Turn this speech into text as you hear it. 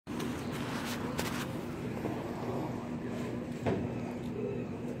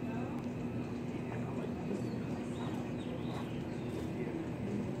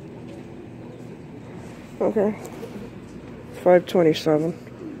Okay. It's 5:27.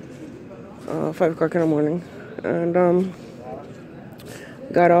 5 o'clock in the morning. And,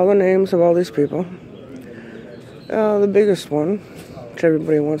 got all the names of all these people. The biggest one, which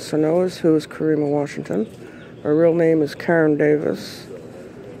everybody wants to know, is who is Karima Washington. Her real name is Karen Davis.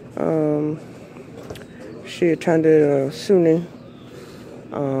 She attended SUNY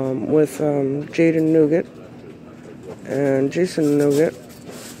with Jaden Nugget and Jason Nugget,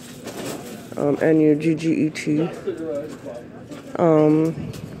 N-U-G-G-E-T.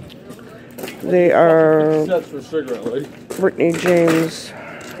 They are Brittany James'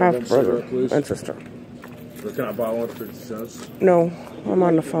 half-brother and sister. Can I buy one for 50 cents? No, I'm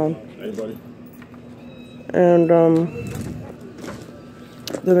on the phone. Anybody? And then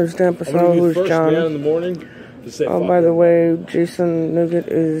there's Dan Pascal, who's John. In the morning to say By the way, Jason Nugget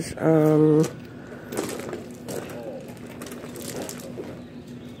is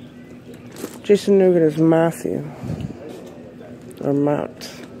Matthew or Matt.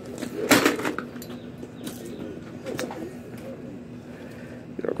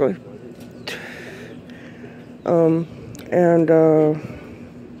 Okay.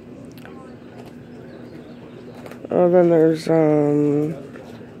 Then there's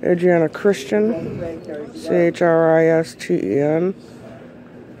Adriana Christian, Christen,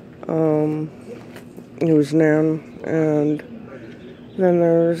 who's Nan, and then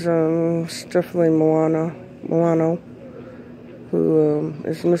there's Stephanie Milano, who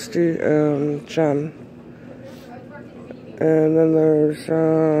is Misty and Jen. And then there's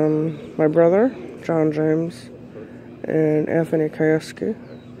my brother, John James, and Anthony Kajewski,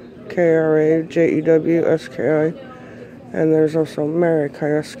 Krajewski, and there's also Mary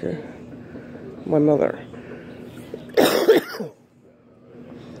Kajewski, my mother.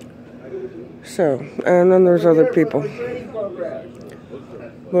 So, and then there's other people.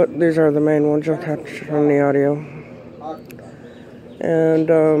 But these are the main ones you'll catch on the audio. And,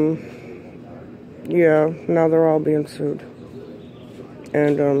 yeah, now they're all being sued.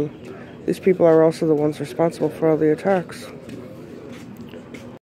 And, these people are also the ones responsible for all the attacks.